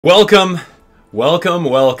Welcome, welcome,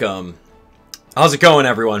 welcome. How's it going,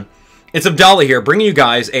 everyone? It's Abdallah here, bringing you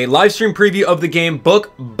guys a live stream preview of the game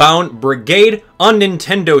Bookbound Brigade on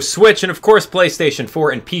Nintendo Switch and, of course, PlayStation 4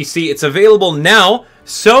 and PC. It's available now,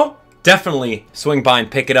 so definitely swing by and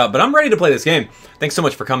pick it up. But I'm ready to play this game. Thanks so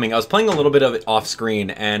much for coming. I was playing a little bit of it off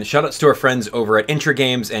screen, and shoutouts to our friends over at Intra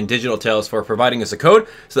Games and Digital Tales for providing us a code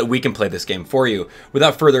so that we can play this game for you.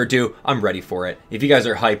 Without further ado, I'm ready for it. If you guys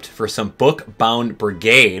are hyped for some Bookbound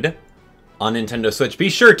Brigade on Nintendo Switch, be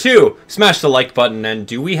sure to smash the like button. And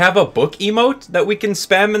do we have a book emote that we can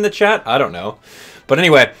spam in the chat? I don't know. But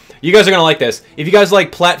anyway, you guys are gonna like this. If you guys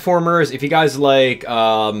like platformers, if you guys like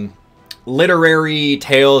literary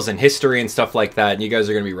tales and history and stuff like that, you guys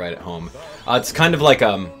are gonna be right at home. It's kind of like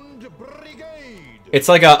it's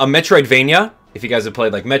like a Metroidvania. If you guys have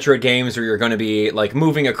played like Metroid games where you're going to be like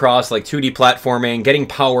moving across like 2D platforming, getting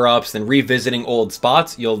power-ups, then revisiting old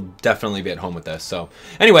spots, you'll definitely be at home with this. So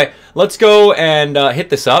anyway, let's go and hit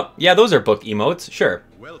this up. Yeah, those are book emotes. Sure.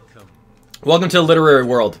 Welcome to the literary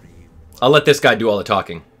world. I'll let this guy do all the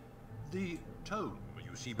talking. The tome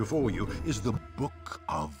you see before you is the Book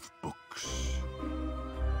of Books.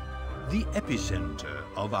 The epicenter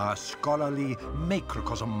of our scholarly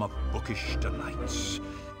macrocosm of bookish delights.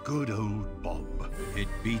 Good old Bob. It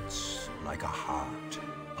beats like a heart,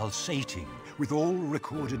 pulsating with all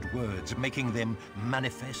recorded words, making them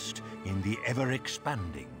manifest in the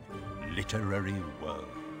ever-expanding literary world.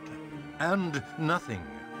 And nothing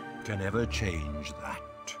can ever change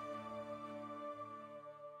that.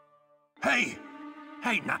 Hey!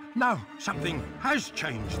 Hey, now something has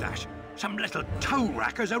changed that. Some little toe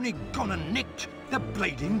racker's only gone and nicked the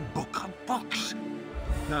blading Book of Books.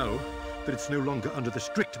 Now that it's no longer under the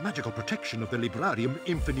strict magical protection of the Librarium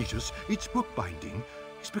Infinitus, its bookbinding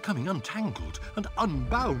is becoming untangled and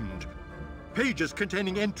unbound. Pages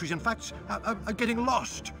containing entries and facts are getting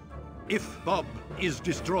lost. If Bob is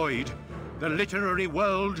destroyed, the literary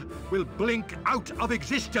world will blink out of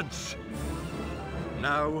existence.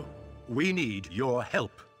 Now, we need your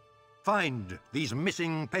help. Find these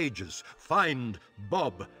missing pages, find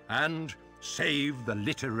Bob, and save the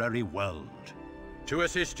literary world. To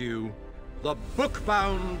assist you, the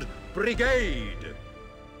Bookbound Brigade.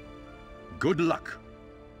 Good luck.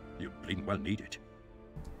 You bleeding well need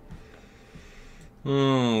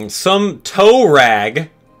it. Some toe rag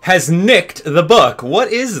has nicked the book.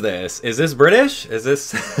 What is this? Is this British? Is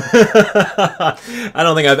this... I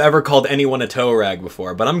don't think I've ever called anyone a toe rag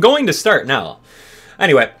before, but I'm going to start now.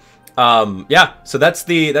 Anyway, yeah, so that's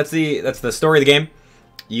the story of the game.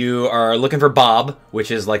 You are looking for Bob, which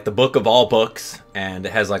is like the book of all books, and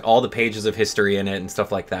it has like all the pages of history in it and stuff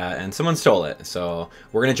like that, and someone stole it. So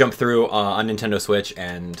we're gonna jump through on Nintendo Switch,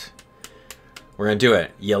 and we're gonna do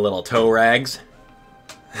it, you little toe rags.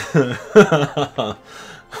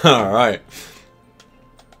 Alright.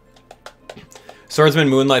 Swordsman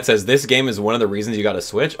Moonlight says, this game is one of the reasons you got a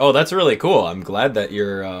Switch. Oh, that's really cool. I'm glad that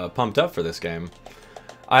you're pumped up for this game.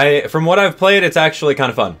 From what I've played, it's actually kind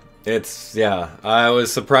of fun. Yeah, I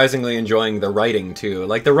was surprisingly enjoying the writing too.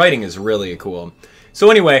 Like, the writing is really cool.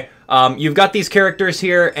 So anyway, you've got these characters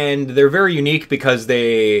here, and they're very unique because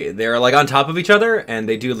they're like on top of each other, and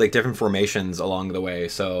they do like different formations along the way.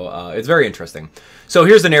 So it's very interesting. So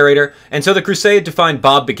here's the narrator. And so the crusade to find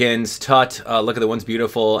Bob begins. Tut, look at the once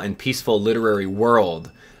beautiful and peaceful literary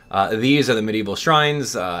world. These are the medieval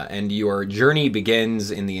shrines, and your journey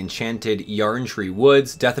begins in the enchanted Yarn Tree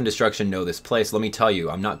Woods. Death and destruction know this place. Let me tell you,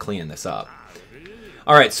 I'm not cleaning this up.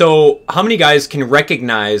 Alright, so how many guys can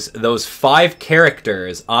recognize those 5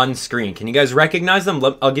 characters on screen? Can you guys recognize them?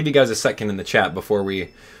 I'll give you guys a second in the chat before we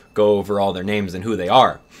go over all their names and who they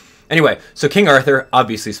are. Anyway, so King Arthur,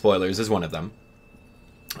 obviously spoilers, is one of them.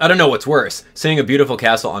 I don't know what's worse, seeing a beautiful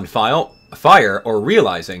castle on fire or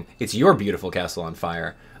realizing it's your beautiful castle on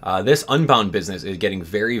fire. This Unbound business is getting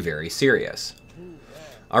very, very serious.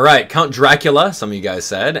 Alright, Count Dracula, some of you guys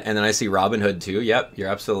said, and then I see Robin Hood too. Yep, you're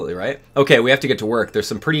absolutely right. Okay, we have to get to work. There's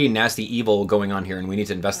some pretty nasty evil going on here, and we need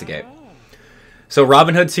to investigate. So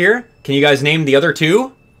Robin Hood's here. Can you guys name the other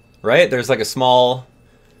 2? Right, there's like a small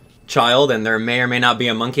child, and there may or may not be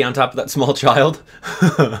a monkey on top of that small child.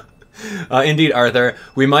 Indeed, Arthur.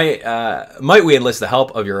 We might we enlist the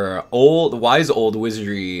help of your wise old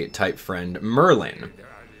wizardry type friend Merlin?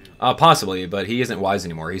 Possibly, but he isn't wise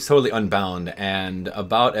anymore. He's totally unbound and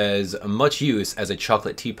about as much use as a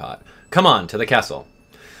chocolate teapot. Come on, to the castle.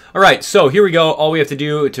 Alright, so here we go. All we have to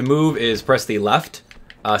do to move is press the left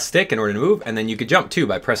stick in order to move, and then you could jump too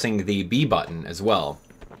by pressing the B button as well.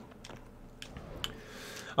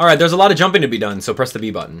 Alright, there's a lot of jumping to be done, so press the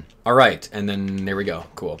B button. Alright, and then there we go.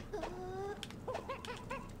 Cool.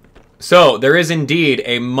 So, there is indeed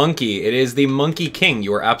a monkey. It is the Monkey King.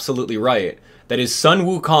 You are absolutely right. That is Sun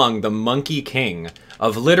Wukong, the Monkey King.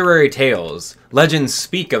 Of literary tales, legends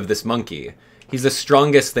speak of this monkey. He's the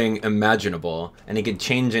strongest thing imaginable, and he can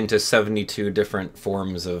change into 72 different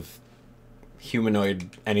forms of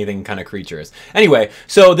humanoid, anything kind of creatures. Anyway,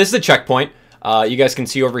 so this is a checkpoint. You guys can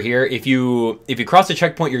see over here, if you cross the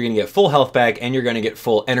checkpoint, you're going to get full health back, and you're going to get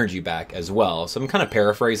full energy back as well. So I'm kind of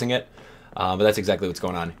paraphrasing it. But that's exactly what's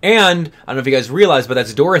going on. And, I don't know if you guys realize, but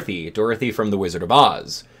that's Dorothy. Dorothy from The Wizard of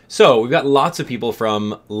Oz. So, we've got lots of people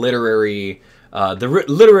from literary,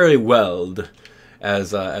 literary world,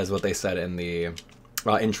 as what they said in the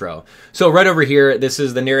intro. So, right over here, this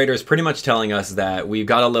is the narrator is pretty much telling us that we've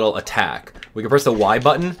got a little attack. We can press the Y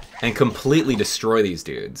button and completely destroy these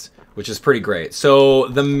dudes, which is pretty great. So,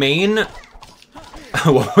 the main,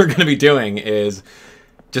 what we're going to be doing is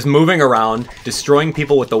just moving around, destroying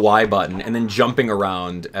people with the Y button, and then jumping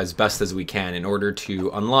around as best as we can in order to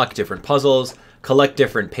unlock different puzzles, collect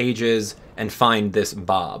different pages, and find this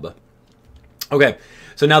Bob. Okay,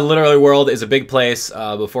 so now the literary world is a big place.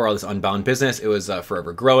 Before all this Unbound business, it was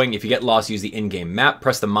forever growing. If you get lost, use the in-game map.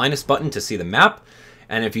 Press the minus button to see the map.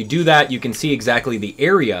 And if you do that, you can see exactly the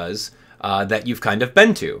areas that you've kind of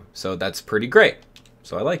been to. So that's pretty great.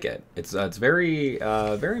 So I like it. It's very,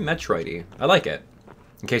 very Metroid-y. I like it.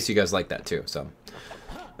 In case you guys like that too, so.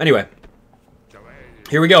 Anyway.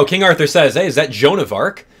 Here we go. King Arthur says, hey, is that Joan of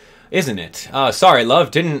Arc? Isn't it? Sorry,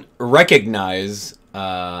 love. Didn't recognize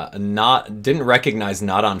Not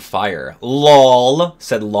on Fire. LOL.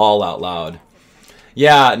 Said LOL out loud.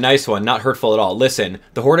 Yeah, nice one. Not hurtful at all. Listen,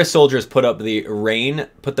 the Hordes soldiers put the rain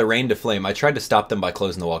to flame. I tried to stop them by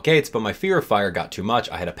closing the wall gates, but my fear of fire got too much.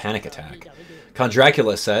 I had a panic attack. Count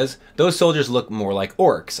Dracula says, those soldiers look more like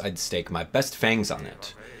orcs. I'd stake my best fangs on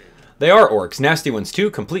it. They are orcs. Nasty ones too.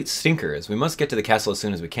 Complete stinkers. We must get to the castle as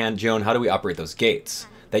soon as we can. Joan, how do we operate those gates?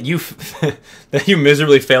 That you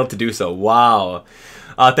miserably failed to do so. Wow.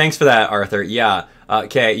 Thanks for that, Arthur. Yeah.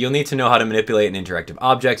 Okay, you'll need to know how to manipulate an interactive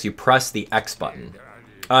objects. You press the X button.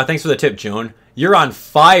 Thanks for the tip, Joan. You're on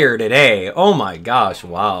fire today. Oh my gosh.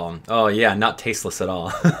 Wow. Oh yeah, not tasteless at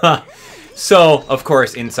all. So, of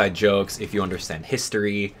course, inside jokes, if you understand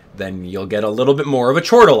history, then you'll get a little bit more of a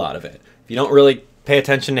chortle out of it. If you don't really pay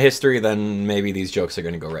attention to history, then maybe these jokes are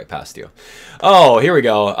going to go right past you. Oh, here we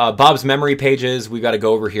go. Bob's memory pages. We've got to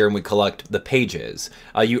go over here and we collect the pages.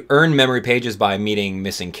 You earn memory pages by meeting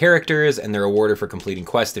missing characters, and they're awarded for completing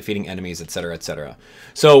quests, defeating enemies, etc., etc.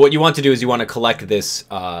 So what you want to do is you want to collect this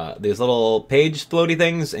these little page floaty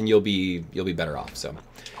things, and you'll be better off. So.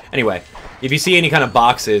 Anyway, if you see any kind of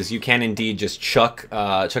boxes, you can indeed just chuck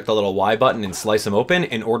the little Y button and slice them open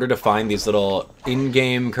in order to find these little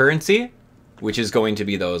in-game currency, which is going to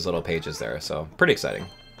be those little pages there. So, pretty exciting.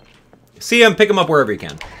 See them, pick them up wherever you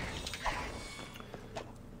can.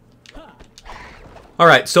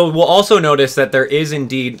 Alright, so we'll also notice that there is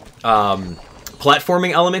indeed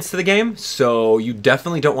platforming elements to the game, so you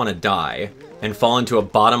definitely don't want to die and fall into a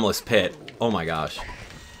bottomless pit. Oh my gosh.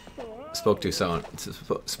 Spoke too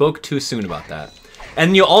soon about that.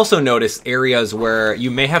 And you'll also notice areas where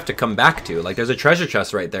you may have to come back to. Like there's a treasure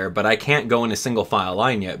chest right there, but I can't go in a single file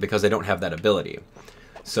line yet because I don't have that ability.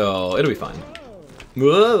 So it'll be fine.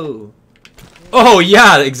 Whoa! Oh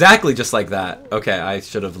yeah, exactly just like that. Okay, I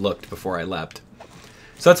should have looked before I leapt.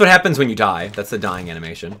 So that's what happens when you die. That's the dying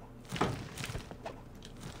animation.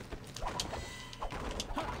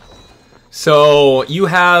 So you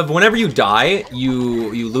have, whenever you die,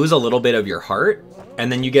 you lose a little bit of your heart, and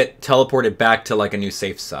then you get teleported back to like a new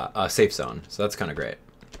safe zone. So that's kind of great.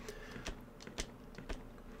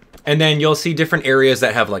 And then you'll see different areas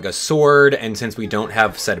that have like a sword, and since we don't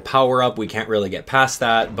have said power up, we can't really get past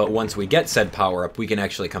that. But once we get said power up, we can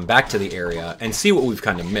actually come back to the area and see what we've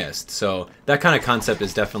kind of missed. So that kind of concept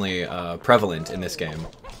is definitely prevalent in this game.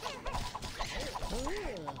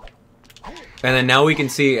 And then now we can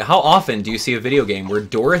see, how often do you see a video game where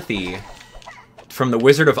Dorothy from The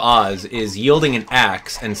Wizard of Oz is yielding an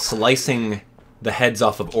axe and slicing the heads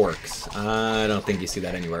off of orcs? I don't think you see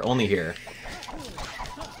that anywhere, only here.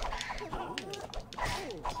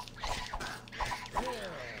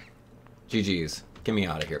 GG's. Get me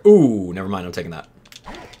out of here. Ooh, never mind, I'm taking that.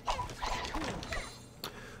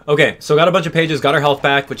 Okay, so got a bunch of pages, got our health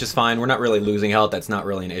back, which is fine. We're not really losing health. That's not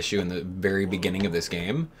really an issue in the very beginning of this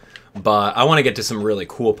game. But I want to get to some really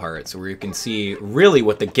cool parts where you can see really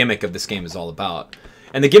what the gimmick of this game is all about.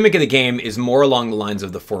 And the gimmick of the game is more along the lines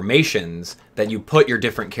of the formations that you put your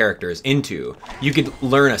different characters into. You could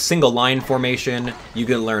learn a single line formation, you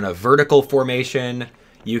can learn a vertical formation,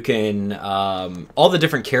 you can, all the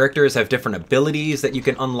different characters have different abilities that you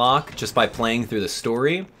can unlock just by playing through the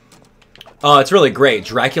story. Oh, it's really great.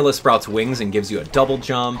 Dracula sprouts wings and gives you a double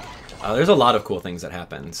jump. There's a lot of cool things that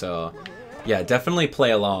happen. So, yeah, definitely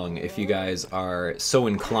play along if you guys are so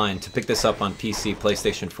inclined to pick this up on PC,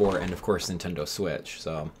 PlayStation 4, and of course Nintendo Switch.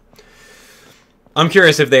 So, I'm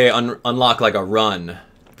curious if they unlock like a run,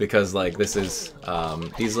 because like this is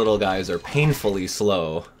these little guys are painfully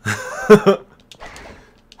slow.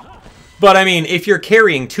 But I mean, if you're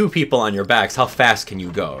carrying 2 people on your backs, how fast can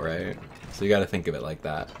you go, right? So you got to think of it like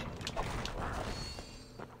that.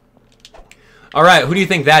 All right, who do you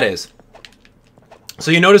think that is? So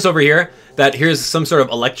you notice over here that here's some sort of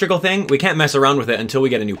electrical thing. We can't mess around with it until we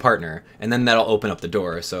get a new partner, and then that'll open up the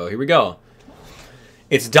door. So here we go.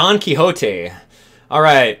 It's Don Quixote. All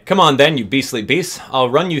right, come on then, you beastly beast. I'll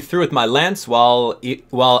run you through with my lance while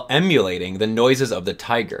emulating the noises of the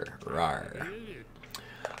tiger. Rawr.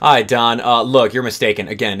 Hi, Don. Look, you're mistaken.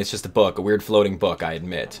 Again, it's just a book, a weird floating book, I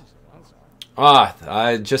admit.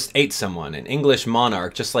 I just ate someone, an English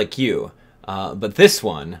monarch just like you. But this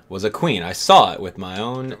one was a queen. I saw it with my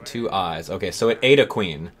own 2 eyes. Okay, so it ate a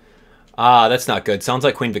queen. That's not good. Sounds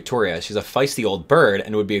like Queen Victoria. She's a feisty old bird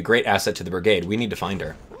and would be a great asset to the brigade. We need to find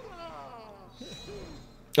her.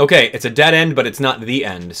 Okay, it's a dead end, but it's not the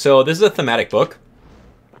end. So this is a thematic book.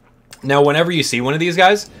 Now, whenever you see one of these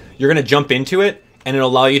guys, you're going to jump into it, and it'll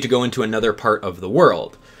allow you to go into another part of the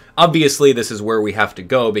world. Obviously, this is where we have to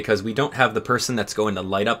go because we don't have the person that's going to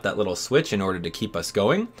light up that little switch in order to keep us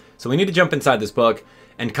going. So we need to jump inside this book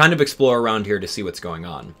and kind of explore around here to see what's going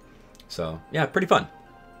on. So, yeah, pretty fun.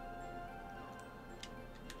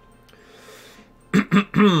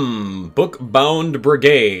 Bookbound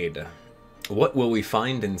Brigade. What will we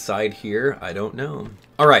find inside here? I don't know.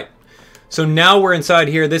 All right. So now we're inside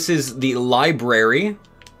here. This is the library.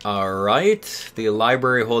 Alright, the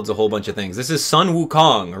library holds a whole bunch of things. This is Sun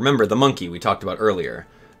Wukong. Remember, the monkey we talked about earlier.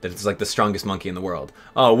 That it's like the strongest monkey in the world.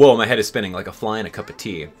 Oh, whoa, my head is spinning like a fly in a cup of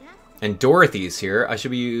tea. And Dorothy's here. I should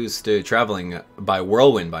be used to traveling by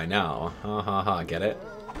whirlwind by now. Ha ha ha, get it?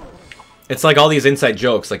 It's like all these inside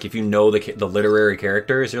jokes. Like if you know the literary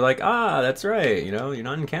characters, you're like, ah, that's right. You know, you're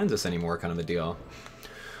not in Kansas anymore kind of a deal.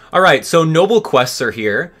 Alright, so noble quests are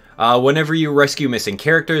here. Whenever you rescue missing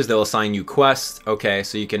characters, they'll assign you quests. Okay,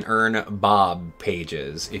 so you can earn Bob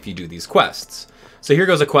pages if you do these quests. So here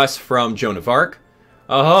goes a quest from Joan of Arc.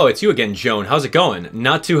 Oh, it's you again, Joan. How's it going?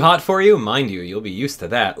 Not too hot for you? Mind you, you'll be used to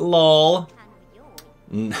that. Lol.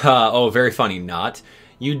 Oh, very funny, not.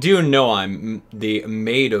 You do know I'm the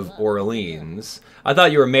Maid of Orleans. I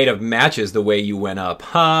thought you were made of matches the way you went up.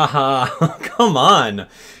 Ha ha. Come on.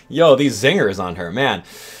 Yo, these zingers on her, man.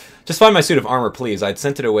 Just find my suit of armor, please. I'd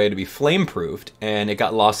sent it away to be flame-proofed, and it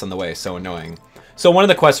got lost on the way. So annoying. So one of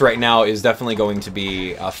the quests right now is definitely going to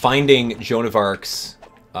be finding Joan of Arc's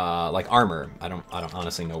like armor. I don't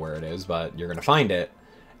honestly know where it is, but you're gonna find it,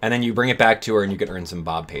 and then you bring it back to her, and you can earn some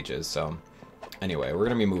Bob pages. So anyway, we're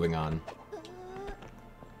gonna be moving on.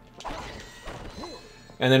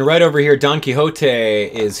 And then right over here, Don Quixote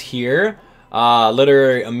is here.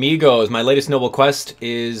 Literary Amigos, my latest noble quest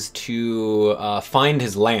is to find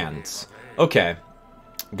his lands. Okay,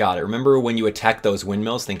 got it. Remember when you attacked those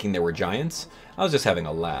windmills thinking they were giants? I was just having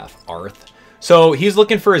a laugh, Arth. So he's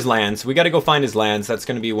looking for his lands. We got to go find his lands. That's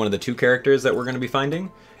going to be one of the 2 characters that we're going to be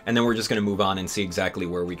finding. And then we're just going to move on and see exactly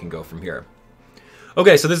where we can go from here.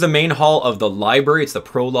 Okay, so this is the main hall of the library. It's the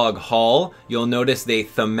prologue hall. You'll notice the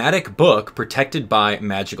thematic book protected by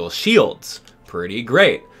magical shields. Pretty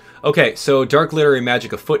great. Okay, so dark literary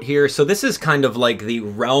magic afoot here. So this is kind of like the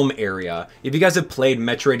realm area. If you guys have played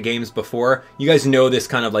Metroid games before, you guys know this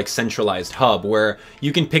kind of like centralized hub where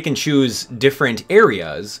you can pick and choose different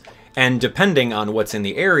areas. And depending on what's in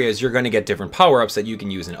the areas, you're going to get different power-ups that you can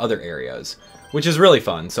use in other areas, which is really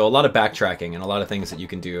fun. So a lot of backtracking and a lot of things that you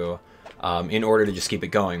can do in order to just keep it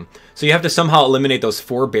going. So you have to somehow eliminate those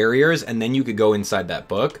 4 barriers, and then you could go inside that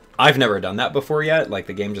book. I've never done that before yet. Like,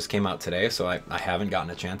 the game just came out today, so I haven't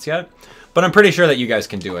gotten a chance yet. But I'm pretty sure that you guys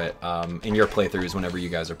can do it in your playthroughs whenever you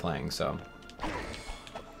guys are playing, so.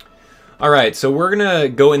 Alright, so we're going to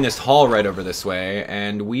go in this hall right over this way,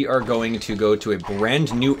 and we are going to go to a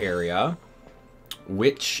brand new area,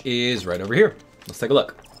 which is right over here. Let's take a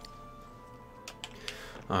look.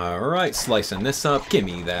 Alright, slicing this up. Give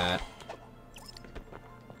me that.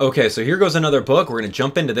 Okay, so here goes another book. We're going to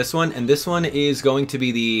jump into this one, and this one is going to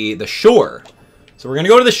be the shore. So we're going to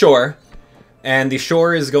go to the shore, and the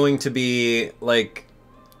shore is going to be, like,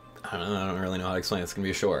 I don't really know how to explain it. It's going to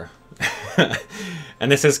be a shore.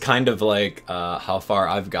 And this is kind of like how far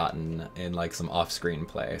I've gotten in, like, some off-screen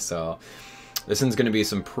play. So this one's going to be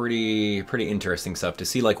some pretty interesting stuff to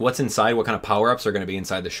see, like, what's inside, what kind of power-ups are going to be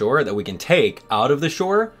inside the shore that we can take out of the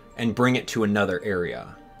shore and bring it to another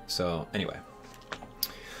area. So, anyway.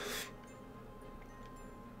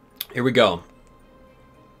 Here we go.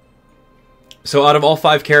 So, out of all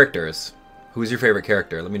 5 characters, who's your favorite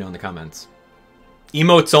character? Let me know in the comments.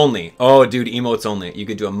 Emotes only. Oh, dude, emotes only. You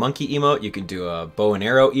could do a monkey emote. You could do a bow and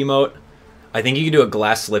arrow emote. I think you could do a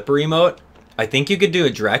glass slipper emote. I think you could do a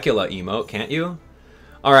Dracula emote, can't you?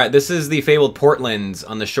 Alright, this is the fabled Portlands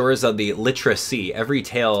on the shores of the Litra Sea. Every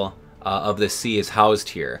tale of the sea is housed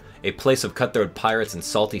here. A place of cutthroat pirates and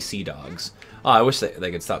salty sea dogs. Oh, I wish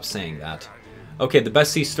they could stop saying that. Okay, the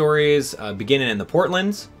best sea stories beginning in the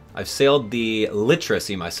Portlands. I've sailed the Litra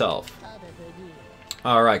Sea myself.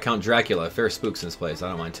 Alright, Count Dracula. Fair spooks in this place. I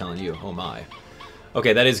don't mind telling you. Oh my.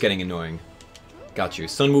 Okay, that is getting annoying. Got you.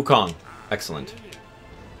 Sun Wukong. Excellent.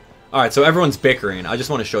 Alright, so everyone's bickering. I just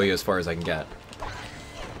want to show you as far as I can get.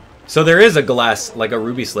 So there is a glass, like a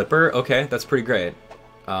ruby slipper. Okay, that's pretty great.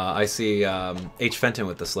 I see H. Fenton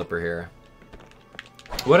with the slipper here.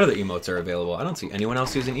 What other emotes are available? I don't see anyone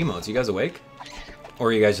else using emotes. You guys awake?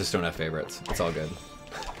 Or you guys just don't have favorites? It's all good.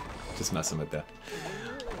 Just messing with that.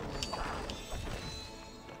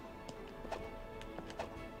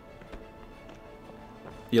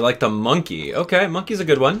 You like the monkey. Okay, monkey's a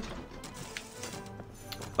good one.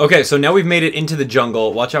 Okay, so now we've made it into the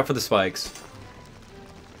jungle. Watch out for the spikes.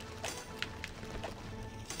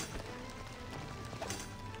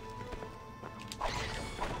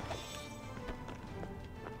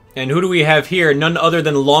 And who do we have here? None other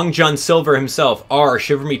than Long John Silver himself. R.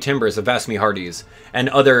 Shiver Me Timbers, Avast Me Hearties, and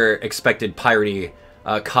other expected piratey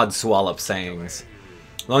codswallop sayings.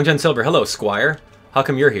 Long John Silver, hello, Squire. How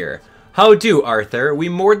come you're here? How do, Arthur? We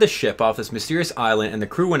moored the ship off this mysterious island, and the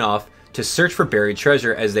crew went off to search for buried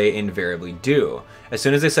treasure, as they invariably do. As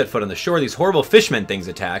soon as they set foot on the shore, these horrible fishmen things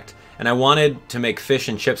attacked, and I wanted to make fish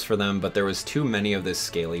and chips for them, but there was too many of the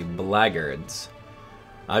scaly blackguards.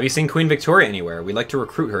 Have you seen Queen Victoria anywhere? We'd like to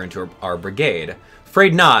recruit her into our brigade.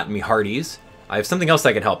 Afraid not, me hearties. I have something else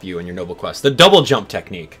that can help you in your noble quest. The double jump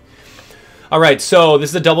technique. Alright, so this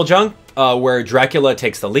is a double jump where Dracula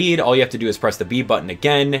takes the lead. All you have to do is press the B button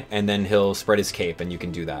again, and then he'll spread his cape, and you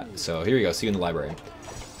can do that. So here you go. See you in the library.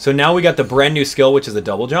 So now we got the brand new skill, which is a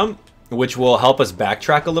double jump, which will help us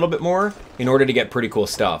backtrack a little bit more in order to get pretty cool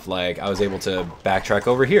stuff. Like, I was able to backtrack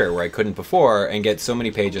over here where I couldn't before and get so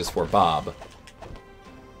many pages for Bob.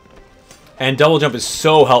 And double jump is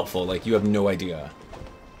so helpful, like you have no idea.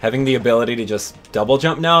 Having the ability to just double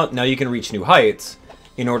jump now you can reach new heights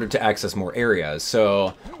in order to access more areas.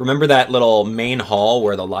 So remember that little main hall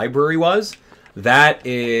where the library was?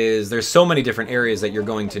 There's so many different areas that you're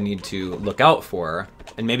going to need to look out for.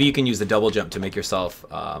 And maybe you can use the double jump to make yourself,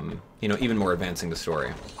 you know, even more advancing the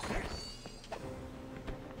story.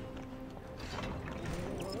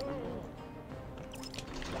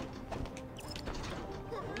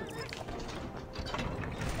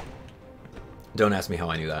 Don't ask me how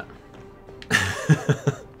I knew that.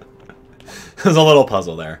 There's a little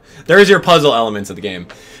puzzle there. There's your puzzle elements of the game.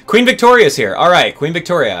 Queen Victoria's here. Alright, Queen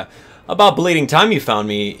Victoria. About bleeding time you found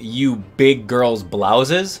me, you big girls'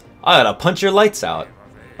 blouses. I gotta punch your lights out.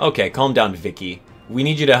 Okay, calm down, Vicky. We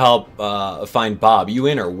need you to help find Bob. You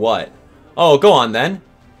in or what? Oh, go on then.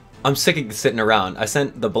 I'm sick of sitting around. I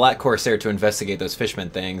sent the Black Corsair to investigate those fishmen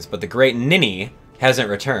things, but the great Ninny hasn't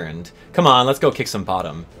returned. Come on, let's go kick some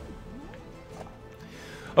bottom.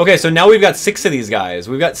 Okay, so now we've got 6 of these guys.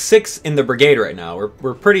 We've got 6 in the brigade right now.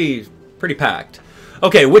 We're pretty packed.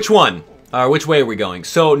 Okay, which one? Which way are we going?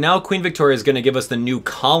 So now Queen Victoria is going to give us the new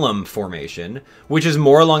column formation, which is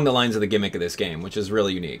more along the lines of the gimmick of this game, which is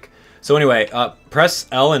really unique. So anyway, press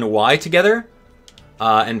L and Y together,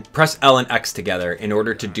 and press L and X together in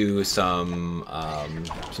order to do some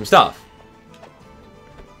stuff.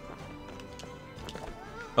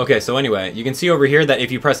 Okay, so anyway, you can see over here that if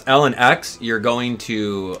you press L and X, you're going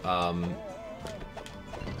to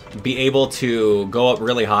be able to go up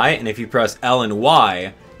really high, and if you press L and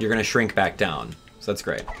Y, you're going to shrink back down. So that's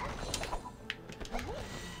great.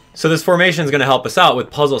 So this formation is going to help us out with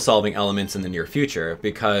puzzle-solving elements in the near future,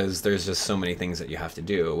 because there's just so many things that you have to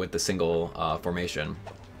do with the single formation.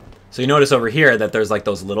 So you notice over here that there's like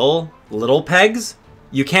those little pegs.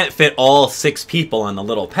 You can't fit all 6 people on the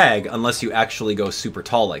little peg unless you actually go super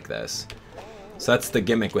tall like this. So that's the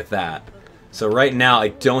gimmick with that. So right now, I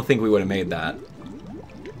don't think we would have made that.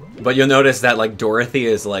 But you'll notice that like Dorothy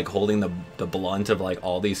is like holding the blunt of like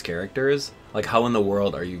all these characters. Like how in the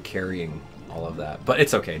world are you carrying all of that? But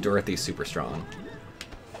it's okay, Dorothy's super strong.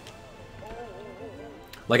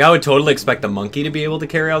 Like I would totally expect the monkey to be able to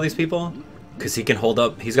carry all these people. Because he can hold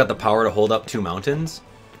up, he's got the power to hold up 2 mountains.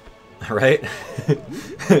 Right?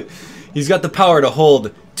 He's got the power to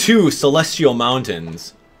hold 2 celestial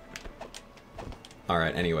mountains.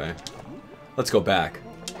 Alright, anyway. Let's go back.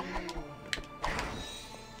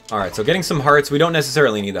 Alright, so getting some hearts. We don't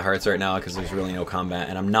necessarily need the hearts right now because there's really no combat,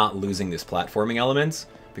 and I'm not losing these platforming elements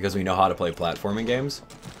because we know how to play platforming games.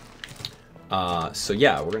 So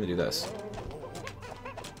yeah, we're gonna do this.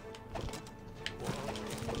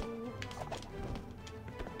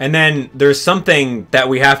 And then there's something that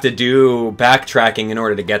we have to do backtracking in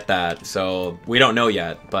order to get that. So we don't know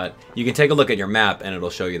yet, but you can take a look at your map and it'll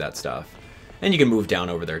show you that stuff. And you can move down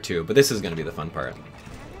over there too, but this is going to be the fun part.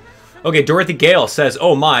 Okay, Dorothy Gale says,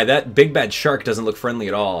 "Oh my, that big bad shark doesn't look friendly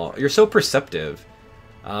at all. You're so perceptive."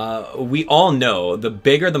 We all know the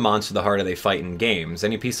bigger the monster, the harder they fight in games.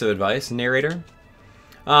 Any piece of advice, narrator?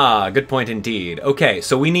 Ah, good point indeed. Okay,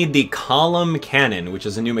 so we need the column cannon, which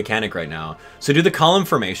is a new mechanic right now. So do the column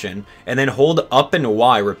formation, and then hold up and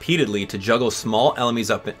Y repeatedly to juggle small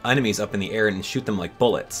enemies up in the air and shoot them like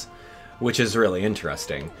bullets, which is really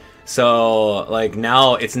interesting. So, like,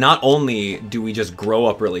 now it's not only do we just grow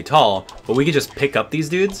up really tall, but we can just pick up these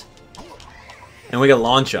dudes, and we can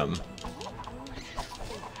launch them.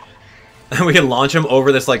 And we can launch them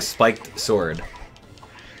over this, like, spiked sword.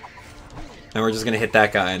 And we're just gonna hit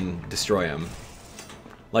that guy and destroy him.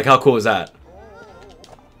 Like, how cool is that?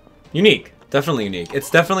 Unique. Definitely unique.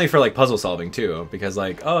 It's definitely for, like, puzzle solving, too. Because,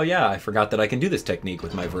 like, oh, yeah, I forgot that I can do this technique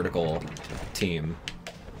with my vertical team.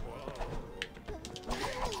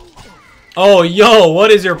 Oh, yo, what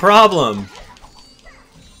is your problem?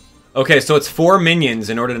 Okay, so it's 4 minions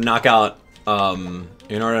in order to knock out,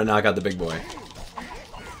 the big boy.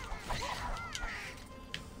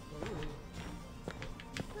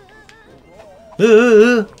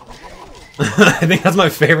 I think that's my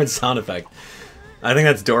favorite sound effect. I think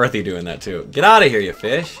that's Dorothy doing that too. Get out of here, you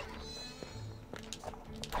fish.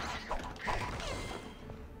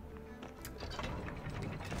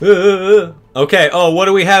 Okay, oh, what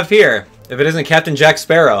do we have here? If it isn't Captain Jack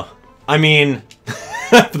Sparrow. I mean,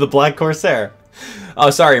 the Black Corsair. Oh,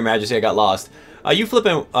 sorry, Your Majesty, I got lost. You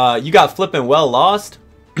got flippin' well lost?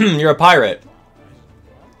 You're a pirate.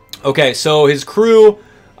 Okay, so his crew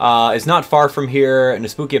is not far from here in a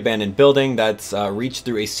spooky abandoned building that's reached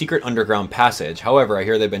through a secret underground passage. However, I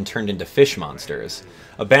hear they've been turned into fish monsters.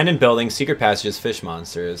 Abandoned buildings, secret passages, fish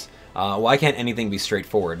monsters. Why can't anything be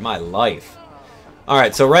straightforward? My life.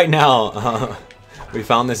 Alright, so right now, we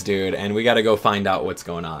found this dude, and we gotta go find out what's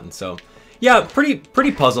going on. So, yeah,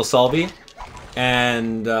 pretty puzzle solvy.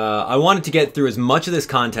 And I wanted to get through as much of this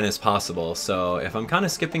content as possible, so if I'm kind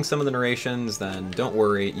of skipping some of the narrations, then don't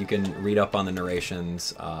worry, you can read up on the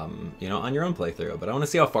narrations, you know, on your own playthrough. But I want to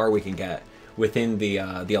see how far we can get within the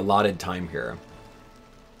allotted time here.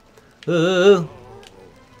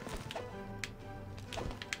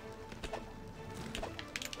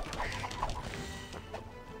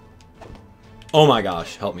 Oh my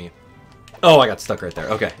gosh, help me. Oh, I got stuck right there.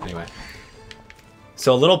 Okay, anyway.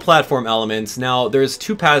 So little platform elements. Now there's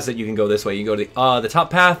 2 paths that you can go this way. You can go to the top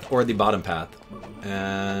path or the bottom path.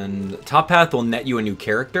 And top path will net you a new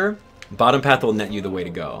character. Bottom path will net you the way to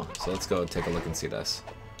go. So let's go take a look and see this.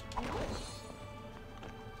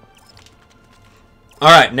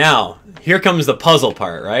 Alright, now, here comes the puzzle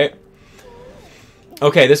part, right?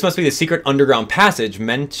 Okay, this must be the secret underground passage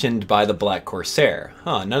mentioned by the Black Corsair.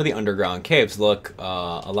 Huh, none of the underground caves look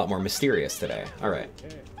a lot more mysterious today. Alright.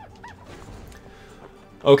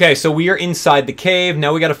 Okay, so we are inside the cave.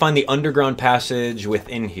 Now we gotta find the underground passage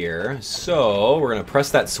within here. So, we're gonna press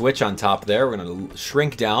that switch on top there. We're gonna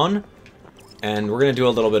shrink down. And we're gonna do a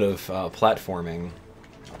little bit of platforming.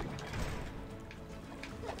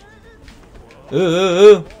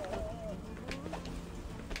 Ooh.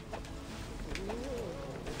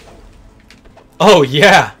 Oh,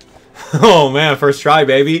 yeah! Oh, man, first try,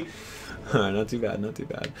 baby. Not too bad, not too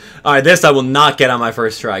bad. Alright, this I will not get on my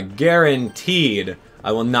first try. Guaranteed.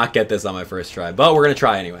 I will not get this on my first try, but we're going to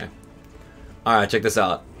try anyway. Alright, check this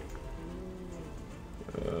out.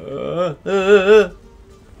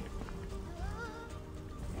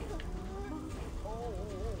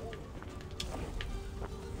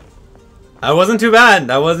 That wasn't too bad.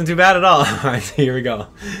 That wasn't too bad at all. Alright, so here we go.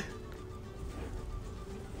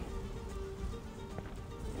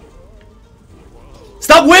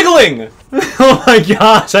 Stop wiggling! Oh my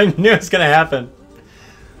gosh, I knew it was going to happen.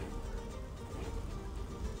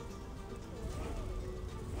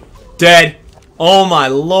 Dead. Oh my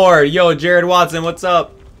lord. Yo, Jared Watson, what's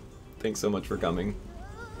up? Thanks so much for coming.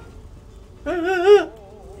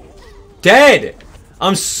 Dead!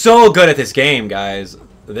 I'm so good at this game, guys.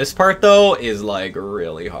 This part, though, is, like,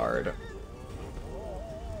 really hard.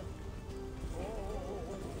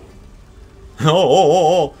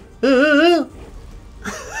 Oh.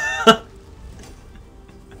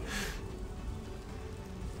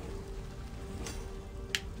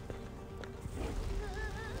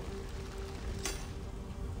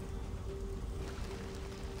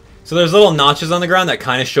 So there's little notches on the ground that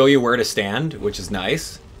kind of show you where to stand, which is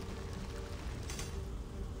nice.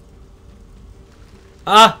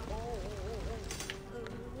 Ah!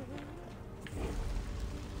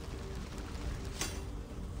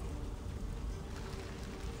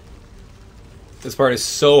 This part is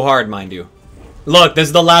so hard, mind you. Look, this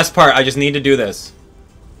is the last part. I just need to do this.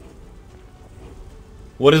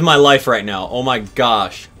 What is my life right now? Oh my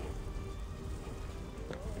gosh.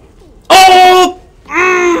 Oh!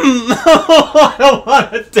 I don't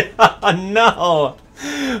want to. No.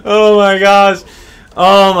 Oh my gosh.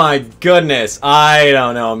 Oh my goodness. I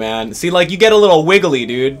don't know, man. See, like, you get a little wiggly,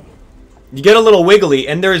 dude. You get a little wiggly,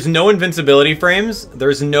 and there's no invincibility frames.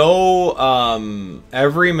 There's no,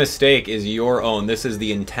 every mistake is your own. This is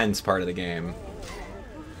the intense part of the game.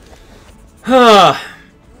 I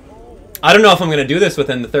don't know if I'm going to do this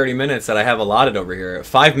within the 30 minutes that I have allotted over here.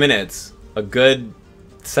 5 minutes, a good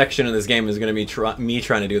section of this game is going to be me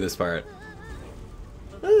trying to do this part.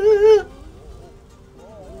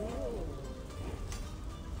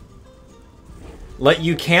 Like,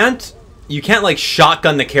 you can't like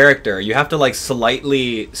shotgun the character. You have to like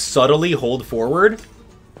subtly hold forward,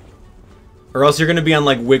 or else you're gonna be on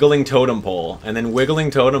like wiggling totem pole, and then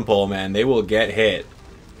wiggling totem pole, man, they will get hit.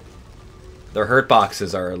 Their hurt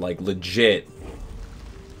boxes are like legit.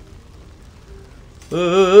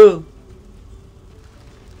 Ooh.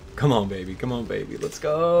 Come on, baby. Come on, baby. Let's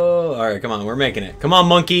go. All right, come on. We're making it. Come on,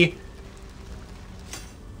 monkey.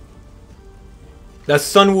 That's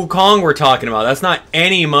Sun Wukong we're talking about. That's not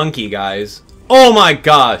any monkey, guys. Oh my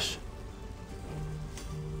gosh.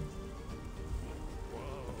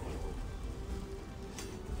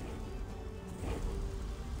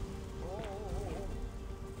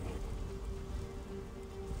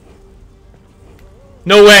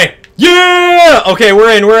 No way. Yeah! Okay,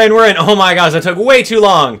 we're in. Oh my gosh, that took way too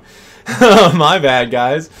long. My bad,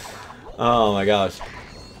 guys. Oh my gosh.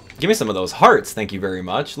 Give me some of those hearts, thank you very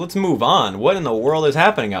much. Let's move on. What in the world is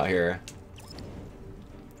happening out here?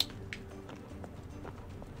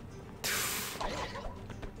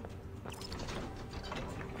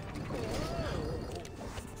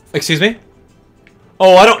 Excuse me?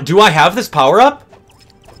 Oh, do I have this power-up?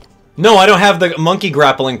 No, I don't have the monkey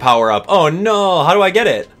grappling power-up. Oh no, how do I get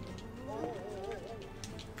it?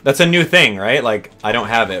 That's a new thing, right? Like, I don't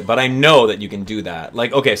have it, but I know that you can do that.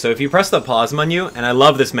 Like, okay, so if you press the pause menu, and I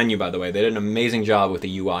love this menu, by the way. They did an amazing job with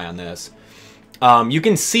the UI on this. You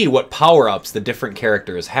can see what power-ups the different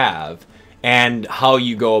characters have, and how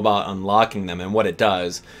you go about unlocking them, and what it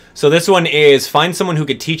does. So this one is, find someone who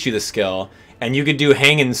could teach you the skill, and you could do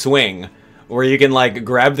hang and swing, where you can, like,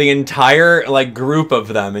 grab the entire, like, group of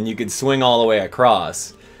them, and you could swing all the way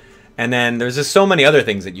across. And then there's just so many other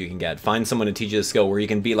things that you can get. Find someone to teach you the skill where you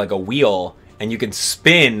can be like a wheel and you can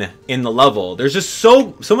spin in the level. There's just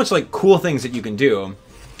so much like cool things that you can do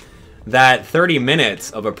that 30 minutes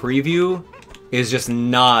of a preview is just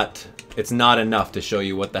not, it's not enough to show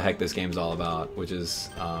you what the heck this game's all about, which is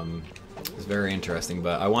very interesting.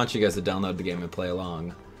 But I want you guys to download the game and play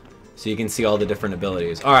along so you can see all the different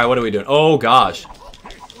abilities. All right, what are we doing? Oh gosh.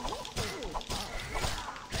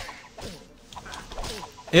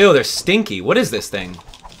 Ew, they're stinky. What is this thing?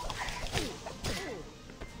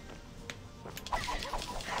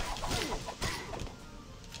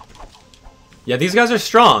 Yeah, these guys are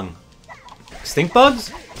strong. Stink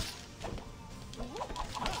bugs?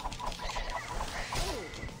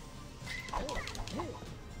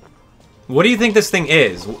 What do you think this thing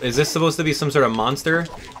is? Is this supposed to be some sort of monster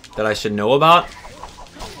that I should know about?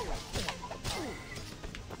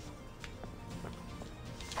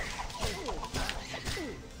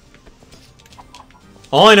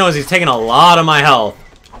 All I know is he's taking a lot of my health.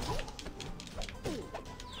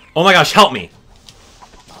 Oh my gosh, help me.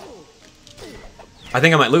 I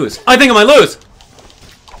think I might lose. I think I might lose!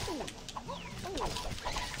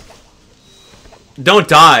 Don't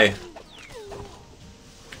die.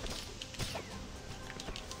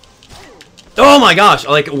 Oh my gosh,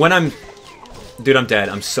 like when I'm... Dude, I'm dead.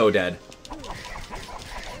 I'm so dead.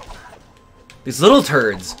 These little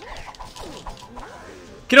turds.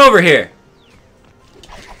 Get over here.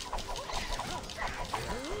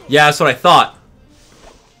 Yeah, that's what I thought.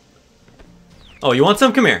 Oh, you want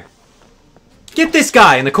some? Come here. Get this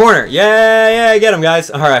guy in the corner. Yeah, get him,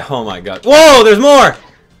 guys. All right. Oh my god. Whoa, there's more.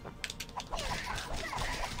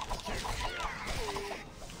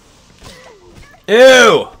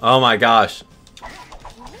 Ew. Oh my gosh.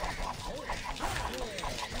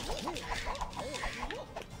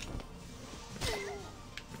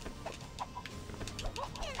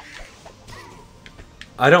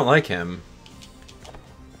 I don't like him.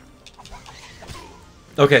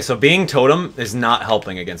 Okay, so being totem is not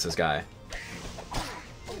helping against this guy.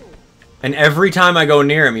 And every time I go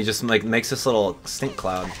near him, he just like makes this little stink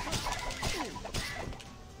cloud.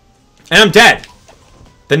 And I'm dead!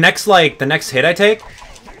 The next hit I take,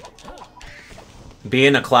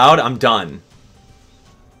 being a cloud, I'm done.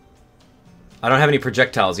 I don't have any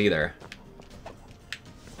projectiles either.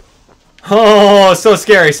 Oh, so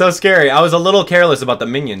scary, so scary. I was a little careless about the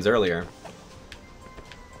minions earlier.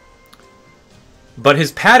 But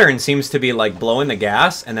his pattern seems to be like blowing the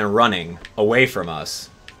gas and then running away from us.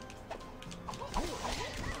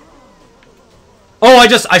 Oh,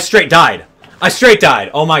 I straight died. I straight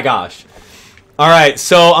died. Oh my gosh. Alright,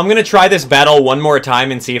 so I'm gonna try this battle one more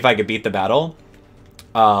time and see if I could beat the battle.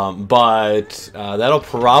 But that'll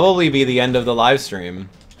probably be the end of the live stream.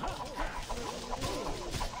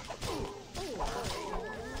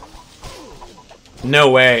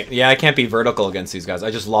 No way. Yeah, I can't be vertical against these guys.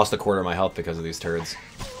 I just lost a quarter of my health because of these turds.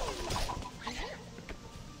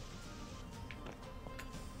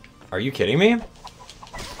 Are you kidding me?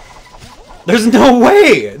 There's no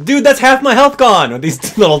way! Dude, that's half my health gone with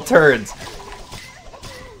these little turds.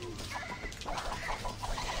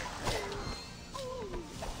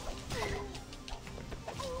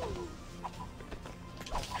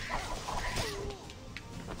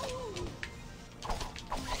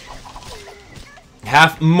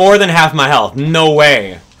 More than half my health. No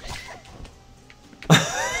way.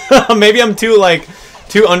 Maybe I'm too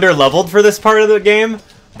under-leveled for this part of the game,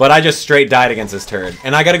 but I just straight died against this turd.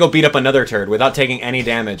 And I gotta go beat up another turd without taking any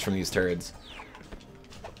damage from these turds.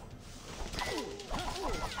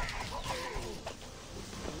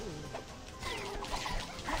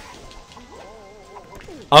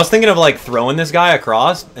 I was thinking of like throwing this guy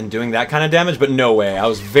across and doing that kind of damage, but no way. I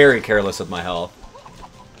was very careless with my health.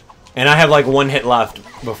 And I have like one hit left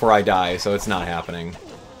before I die, so it's not happening.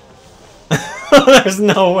 There's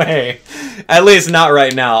no way. At least not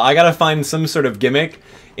right now. I gotta find some sort of gimmick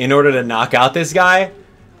in order to knock out this guy.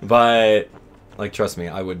 But, like, trust me,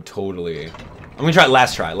 I would totally... I'm gonna try it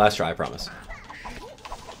last try, I promise.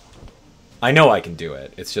 I know I can do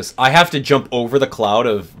it. It's just, I have to jump over the cloud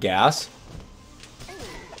of gas.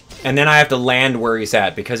 And then I have to land where he's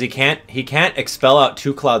at, because he can't expel out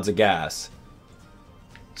 2 clouds of gas.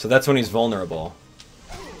 So that's when he's vulnerable.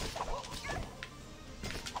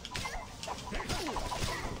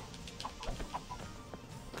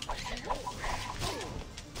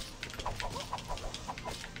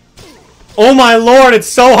 Oh my lord, it's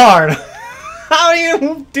so hard! How do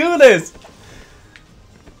you do this?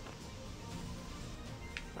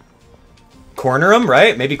 Corner him,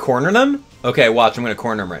 right? Maybe corner them? Okay, watch, I'm gonna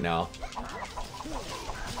corner him right now.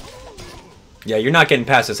 Yeah, you're not getting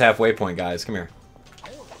past this halfway point, guys. Come here.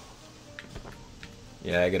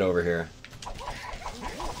 Yeah, get over here.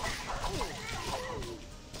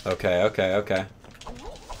 Okay, okay, okay.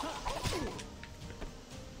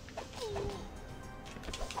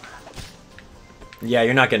 Yeah,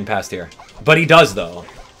 you're not getting past here. But he does, though.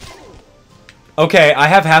 Okay, I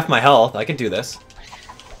have half my health. I can do this.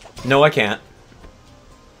 No, I can't.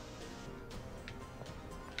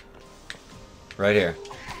 Right here.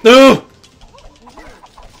 Ooh!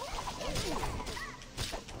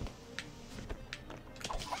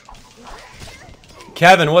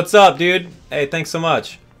 Kevin, what's up, dude? Hey, thanks so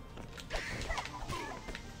much.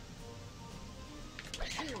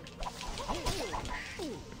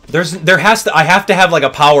 I have to have like a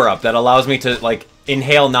power-up that allows me to like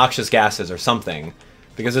inhale noxious gases or something.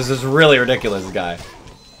 Because this is really ridiculous, guy.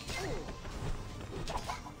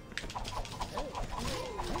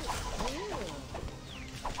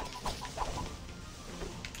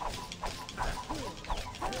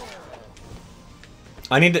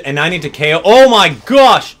 I need to KO. Oh my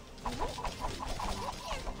gosh!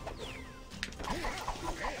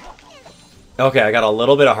 Okay, I got a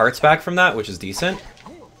little bit of hearts back from that, which is decent.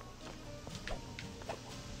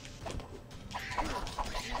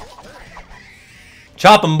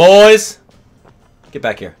 Chop 'em, boys! Get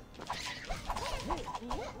back here.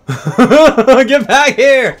 Get back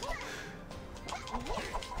here!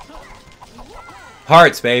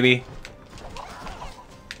 Hearts, baby.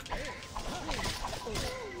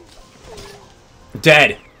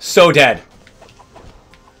 Dead. So dead.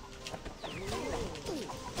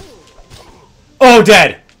 Oh,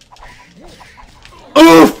 dead.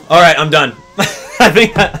 Oof! Alright, I'm done. I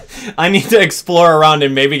think I need to explore around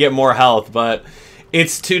and maybe get more health, but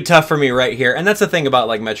it's too tough for me right here. And that's the thing about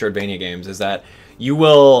like Metroidvania games, is that you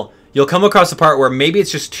will you'll come across a part where maybe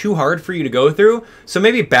it's just too hard for you to go through. So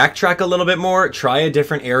maybe backtrack a little bit more, try a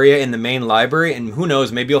different area in the main library, and who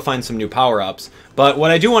knows, maybe you'll find some new power-ups. But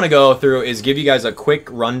what I do want to go through is give you guys a quick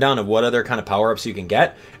rundown of what other kind of power-ups you can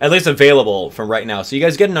get, at least available from right now, so you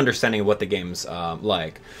guys get an understanding of what the game's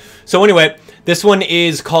like. So anyway, this one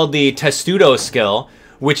is called the Testudo skill,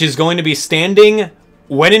 which is going to be standing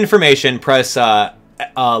when in formation, press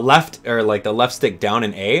left, or like the left stick down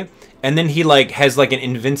in A, and then he like has like an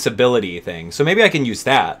invincibility thing. So maybe I can use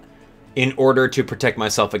that in order to protect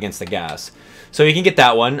myself against the gas. So you can get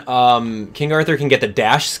that one. King Arthur can get the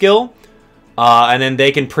dash skill, and then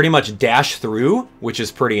they can pretty much dash through, which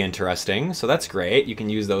is pretty interesting. So that's great. You can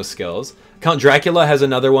use those skills. Count Dracula has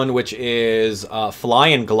another one, which is fly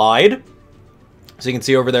and glide. So you can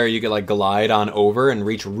see over there, you can like glide on over and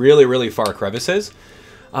reach really, really far crevices.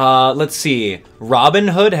 Let's see. Robin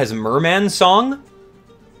Hood has Merman Song.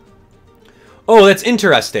 Oh, that's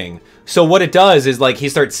interesting. So what it does is like he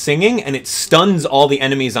starts singing and it stuns all the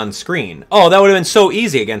enemies on screen. Oh, that would have been so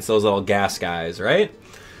easy against those little gas guys, right?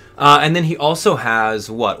 And then he also has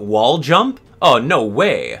what? Wall jump? Oh, no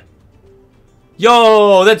way.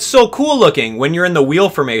 Yo, that's so cool looking. When you're in the wheel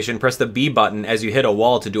formation, press the B button as you hit a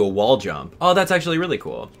wall to do a wall jump. Oh, that's actually really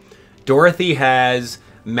cool. Dorothy has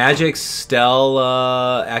Magic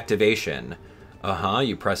Stella activation.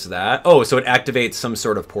 You press that. Oh, so it activates some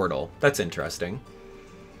sort of portal. That's interesting.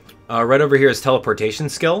 Right over here is teleportation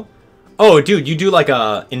skill. Oh, dude, you do like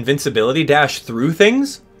a invincibility dash through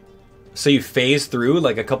things. So you phase through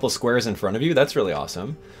like a couple squares in front of you. That's really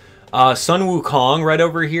awesome. Sun Wukong right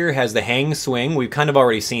over here has the hang swing. We've kind of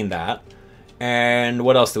already seen that. And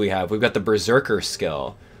what else do we have? We've got the Berserker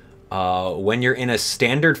skill. When you're in a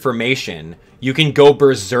standard formation, you can go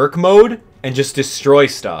Berserk mode and just destroy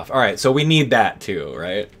stuff. All right, so we need that too,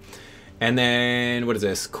 right? And then, what is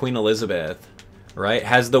this? Queen Elizabeth, right?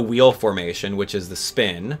 Has the wheel formation, which is the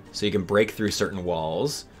spin. So you can break through certain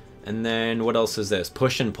walls. And then, what else is this?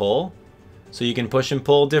 Push and pull. So you can push and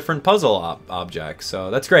pull different puzzle objects.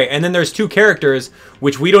 So that's great. And then there's two characters,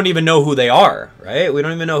 which we don't even know who they are, right? We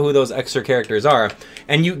don't even know who those extra characters are.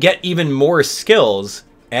 And you get even more skills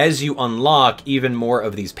as you unlock even more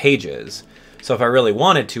of these pages. So if I really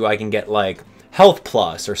wanted to, I can get like health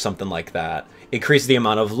plus or something like that. Increase the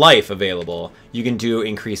amount of life available. You can do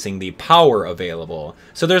increasing the power available.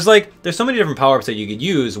 So there's so many different power-ups that you could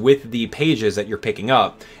use with the pages that you're picking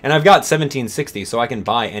up. And I've got 1760, so I can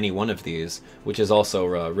buy any one of these, which is also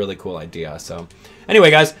a really cool idea. So anyway,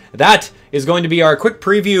 guys, that is going to be our quick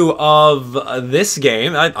preview of this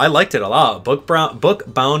game. I liked it a lot.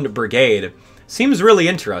 Bookbound Brigade. Seems really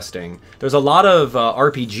interesting. There's a lot of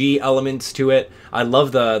RPG elements to it. I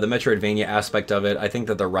love the Metroidvania aspect of it. I think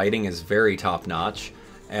that the writing is very top-notch.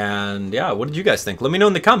 And yeah, what did you guys think? Let me know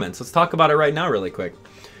in the comments. Let's talk about it right now really quick.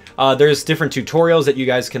 There's different tutorials that you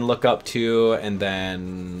guys can look up to. And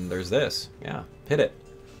then there's this. Yeah, hit it.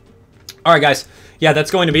 All right, guys. Yeah,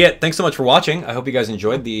 that's going to be it. Thanks so much for watching. I hope you guys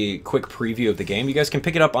enjoyed the quick preview of the game. You guys can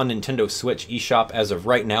pick it up on Nintendo Switch eShop as of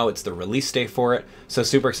right now. It's the release day for it. So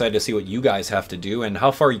super excited to see what you guys have to do and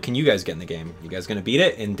how far can you guys get in the game. You guys going to beat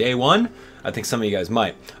it in day one? I think some of you guys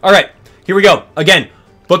might. All right, here we go. Again,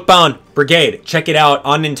 Bookbound Brigade. Check it out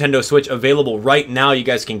on Nintendo Switch. Available right now. You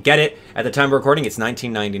guys can get it. At the time of recording, it's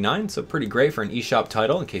 $19.99. So pretty great for an eShop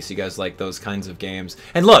title in case you guys like those kinds of games.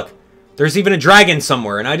 And look, there's even a dragon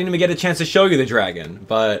somewhere, and I didn't even get a chance to show you the dragon.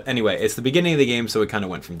 But anyway, it's the beginning of the game, so it kind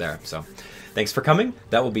of went from there. So thanks for coming.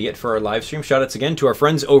 That will be it for our live stream. Shoutouts again to our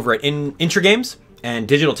friends over at Intragames and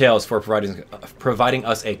Digital Tales for providing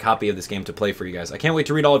us a copy of this game to play for you guys. I can't wait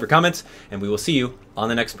to read all of your comments, and we will see you on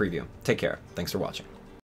the next preview. Take care. Thanks for watching.